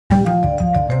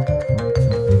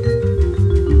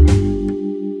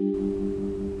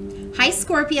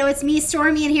Scorpio, it's me,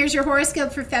 Stormie, and here's your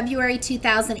horoscope for February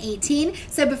 2018.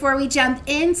 So before we jump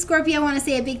in, Scorpio, I want to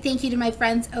say a big thank you to my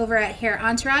friends over at Hair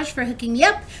Entourage for hooking me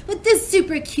up with this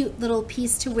super cute little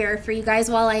piece to wear for you guys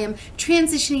while I am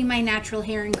transitioning my natural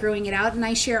hair and growing it out, and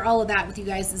I share all of that with you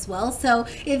guys as well. So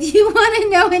if you want to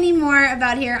know any more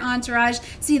about Hair Entourage,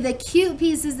 see the cute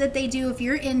pieces that they do, if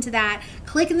you're into that,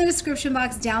 click in the description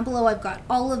box down below. I've got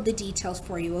all of the details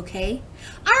for you, okay?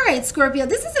 All right, Scorpio,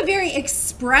 this is a very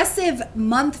expressive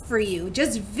month for you,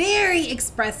 just very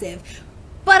expressive.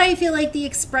 But I feel like the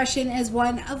expression is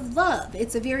one of love.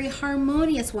 It's a very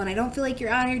harmonious one. I don't feel like you're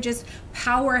out here just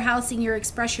powerhousing your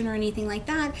expression or anything like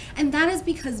that. And that is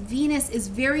because Venus is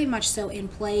very much so in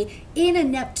play in a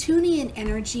Neptunian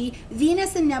energy.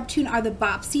 Venus and Neptune are the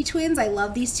Bopsy twins. I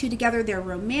love these two together. They're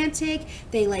romantic.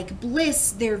 They like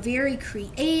bliss. They're very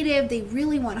creative. They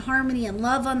really want harmony and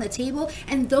love on the table.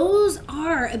 And those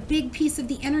are a big piece of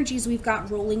the energies we've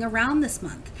got rolling around this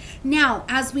month. Now,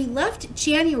 as we left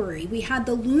January, we had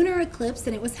the lunar eclipse,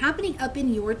 and it was happening up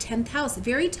in your 10th house,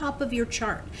 very top of your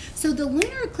chart. So the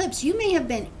lunar eclipse, you may have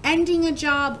been ending a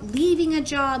job, leaving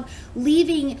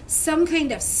some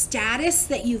kind of status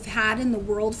that you've had in the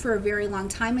world for a very long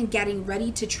time and getting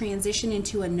ready to transition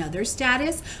into another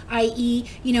status, i.e.,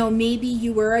 you know, maybe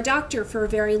you were a doctor for a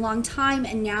very long time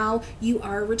and now you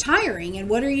are retiring, and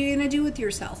what are you going to do with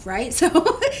yourself, right?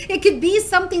 So it could be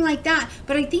something like that.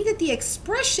 But I think that the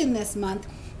expression this month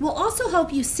will also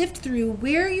help you sift through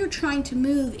where you're trying to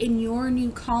move in your new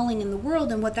calling in the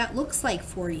world and what that looks like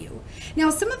for you.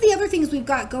 Now, some of the other things we've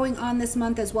got going on this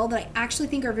month as well that I actually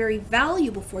think are very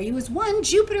valuable for you is, one,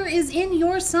 Jupiter is in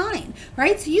your sign,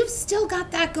 right? So you've still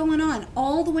got that going on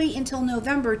all the way until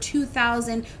November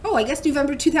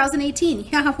 2018.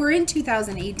 Yeah, we're in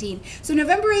 2018. So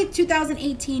November 8th,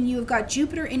 2018, you have got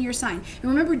Jupiter in your sign.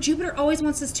 And remember, Jupiter always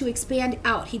wants us to expand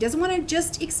out. He doesn't want to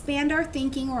just expand our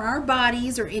thinking or our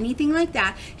bodies or anything like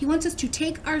that. He wants us to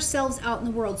take ourselves out in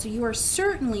the world. So you are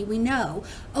certainly, we know,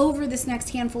 over this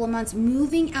next handful of months,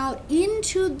 moving out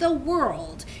into the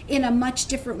world in a much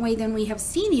different way than we have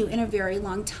seen you in a very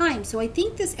long time. So I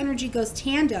think this energy goes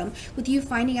tandem with you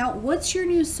finding out what's your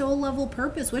new soul level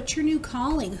purpose, what's your new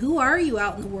calling, who are you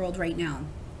out in the world right now.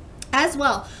 As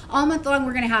well, all month long,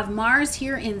 we're going to have Mars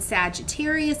here in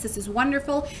Sagittarius. This is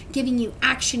wonderful, giving you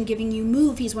action, giving you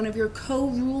move. He's one of your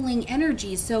co-ruling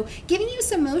energies. So giving you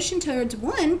some motion towards,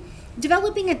 one,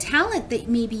 developing a talent that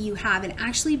maybe you have and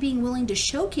actually being willing to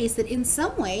showcase it in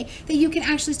some way that you can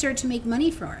actually start to make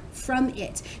money from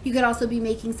it. You could also be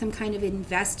making some kind of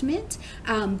investment,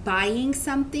 buying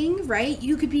something, right?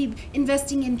 You could be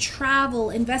investing in travel,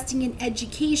 investing in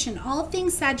education. All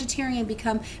things Sagittarian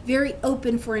become very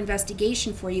open for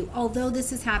investigation for you, although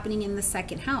this is happening in the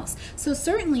second house. So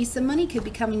certainly some money could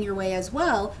be coming your way as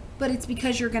well, but it's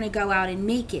because you're going to go out and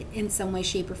make it in some way,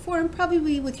 shape, or form,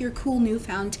 probably with your cool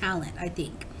newfound talent, I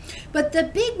think. But the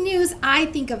big news, I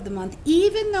think, of the month,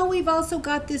 even though we've also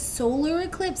got this solar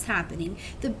eclipse happening,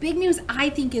 the big news, I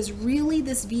think, is really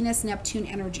this Venus-Neptune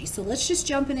energy. So let's just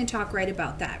jump in and talk right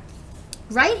about that.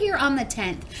 Right here on the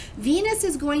 10th, Venus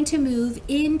is going to move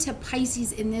into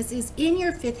Pisces, and this is in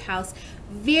your 5th house.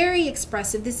 Very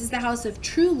expressive. This is the house of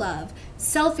true love,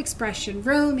 self-expression,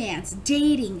 romance,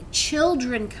 dating,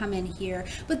 children come in here.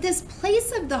 But this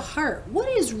place of the heart, what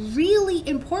is really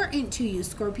important to you,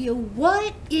 Scorpio?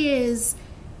 What is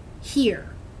here?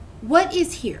 What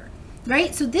is here?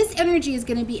 Right? So this energy is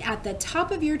going to be at the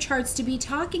top of your charts to be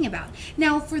talking about.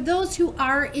 Now, for those who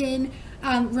are in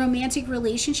romantic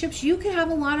relationships, you could have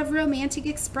a lot of romantic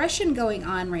expression going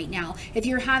on right now. If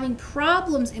you're having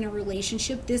problems in a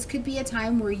relationship, this could be a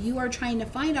time where you are trying to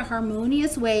find a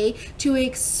harmonious way to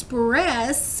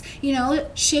express, you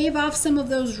know, shave off some of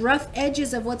those rough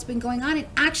edges of what's been going on and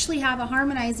actually have a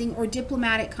harmonizing or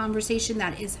diplomatic conversation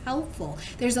that is helpful.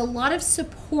 There's a lot of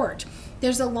support.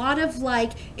 There's a lot of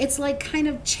it's like kind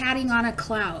of chatting on a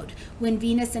cloud when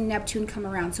Venus and Neptune come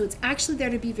around. So it's actually there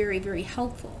to be very, very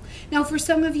helpful. Now, for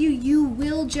some of you, you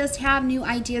will just have new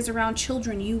ideas around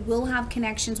children. You will have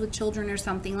connections with children or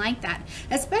something like that,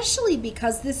 especially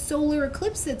because this solar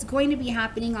eclipse that's going to be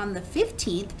happening on the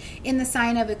 15th in the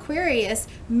sign of Aquarius,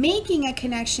 making a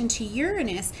connection to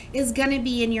Uranus, is going to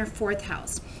be in your 4th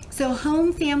house. So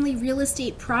home, family, real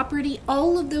estate, property,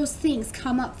 all of those things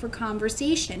come up for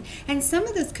conversation. And some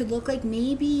of this could look like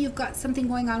maybe you've got something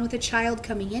going on with a child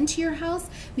coming into your house.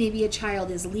 Maybe a child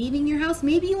is leaving your house.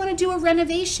 Maybe you want to do a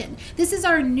renovation. This is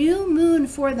our new moon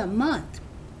for the month.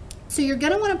 So you're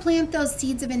going to want to plant those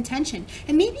seeds of intention.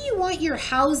 And maybe you want your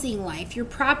housing life, your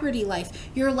property life,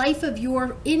 your life of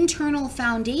your internal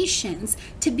foundations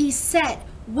to be set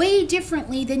way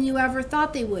differently than you ever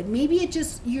thought they would. Maybe it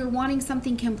just, you're wanting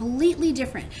something completely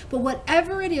different. But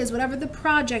whatever it is, whatever the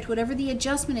project, whatever the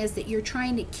adjustment is that you're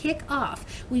trying to kick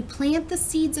off, we plant the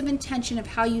seeds of intention of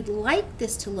how you'd like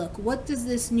this to look. What does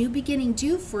this new beginning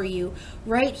do for you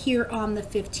right here on the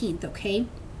 15th, okay?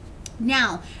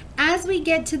 Now, as we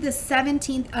get to the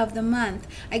 17th of the month,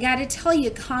 I got to tell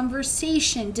you,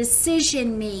 conversation,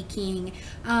 decision making,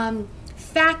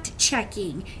 fact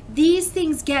checking, these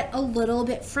things get a little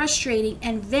bit frustrating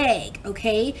and vague,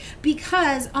 okay?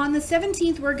 Because on the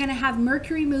 17th, we're going to have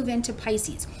Mercury move into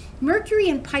Pisces. Mercury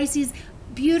in Pisces,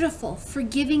 beautiful,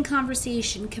 forgiving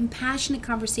conversation, compassionate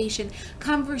conversation,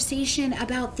 conversation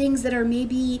about things that are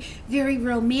maybe very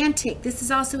romantic. This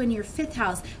is also in your 5th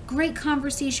house. Great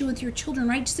conversation with your children,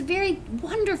 right? Just a very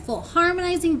wonderful,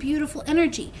 harmonizing, beautiful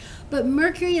energy. But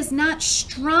Mercury is not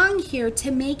strong here to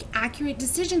make accurate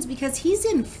decisions because he's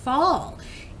in fall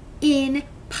in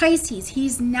Pisces.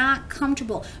 He's not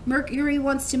comfortable. Mercury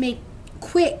wants to make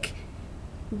quick,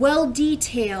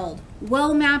 well-detailed,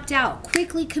 well mapped out,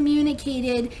 quickly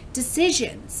communicated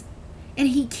decisions. And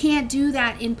he can't do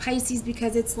that in Pisces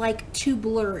because it's like too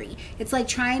blurry. It's like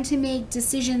trying to make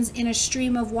decisions in a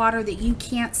stream of water that you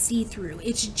can't see through.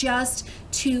 It's just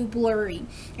too blurry.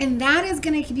 And that is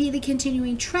going to be the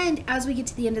continuing trend as we get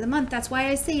to the end of the month. That's why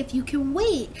I say if you can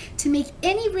wait to make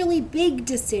any really big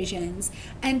decisions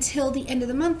until the end of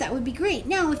the month, that would be great.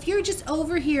 Now, if you're just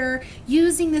over here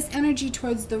using this energy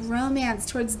towards the romance,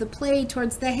 towards the play,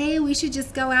 towards the, hey, we should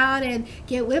just go out and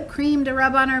get whipped cream to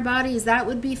rub on our bodies, that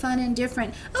would be fun and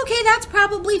different. Okay, that's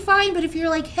probably fine. But if you're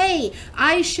like, hey,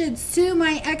 I should sue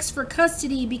my ex for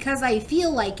custody because I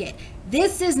feel like it,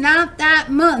 this is not that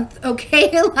month,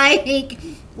 okay? Like,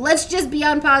 let's just be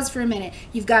on pause for a minute.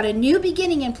 You've got a new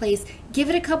beginning in place. Give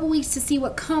it a couple weeks to see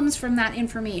what comes from that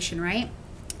information, right?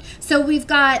 So we've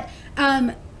got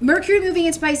Mercury moving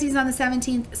into Pisces on the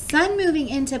 17th, Sun moving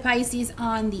into Pisces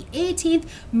on the 18th,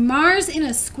 Mars in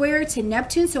a square to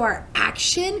Neptune, so our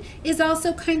action is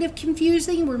also kind of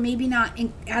confusing. We're maybe not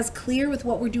as clear with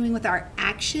what we're doing with our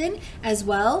action as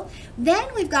well. Then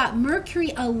we've got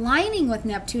Mercury aligning with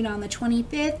Neptune on the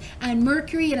 25th and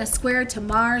Mercury in a square to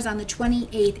Mars on the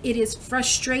 28th. It is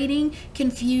frustrating,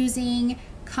 confusing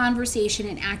conversation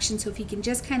and action, so if you can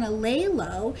just kind of lay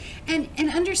low and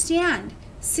understand,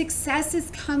 success is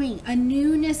coming, a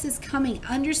newness is coming.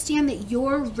 Understand that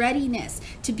your readiness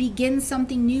to begin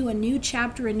something new, a new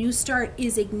chapter, a new start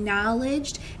is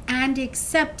acknowledged and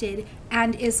accepted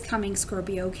and is coming,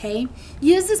 Scorpio, okay?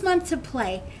 Use this month to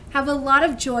play. Have a lot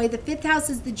of joy. The 5th house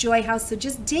is the joy house, so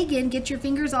just dig in, get your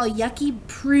fingers all yucky,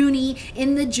 pruny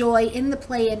in the joy, in the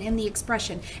play, and in the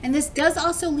expression. And this does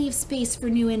also leave space for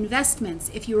new investments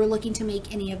if you were looking to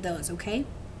make any of those, okay?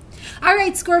 All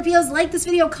right, Scorpios, like this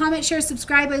video, comment, share,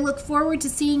 subscribe. I look forward to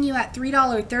seeing you at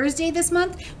 $3 Thursday this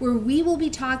month, where we will be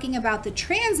talking about the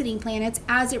transiting planets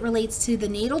as it relates to the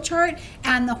natal chart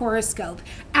and the horoscope.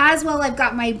 As well, I've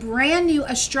got my brand new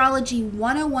Astrology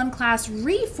 101 class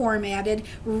reformatted,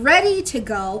 ready to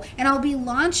go, and I'll be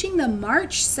launching the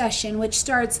March session, which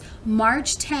starts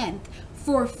March 10th.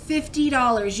 For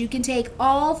 $50. You can take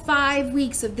all 5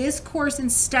 weeks of this course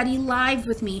and study live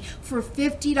with me for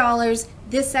 $50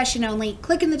 this session only.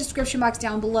 Click in the description box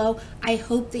down below. I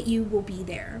hope that you will be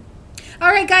there. All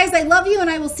right, guys, I love you,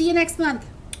 and I will see you next month.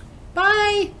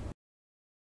 Bye.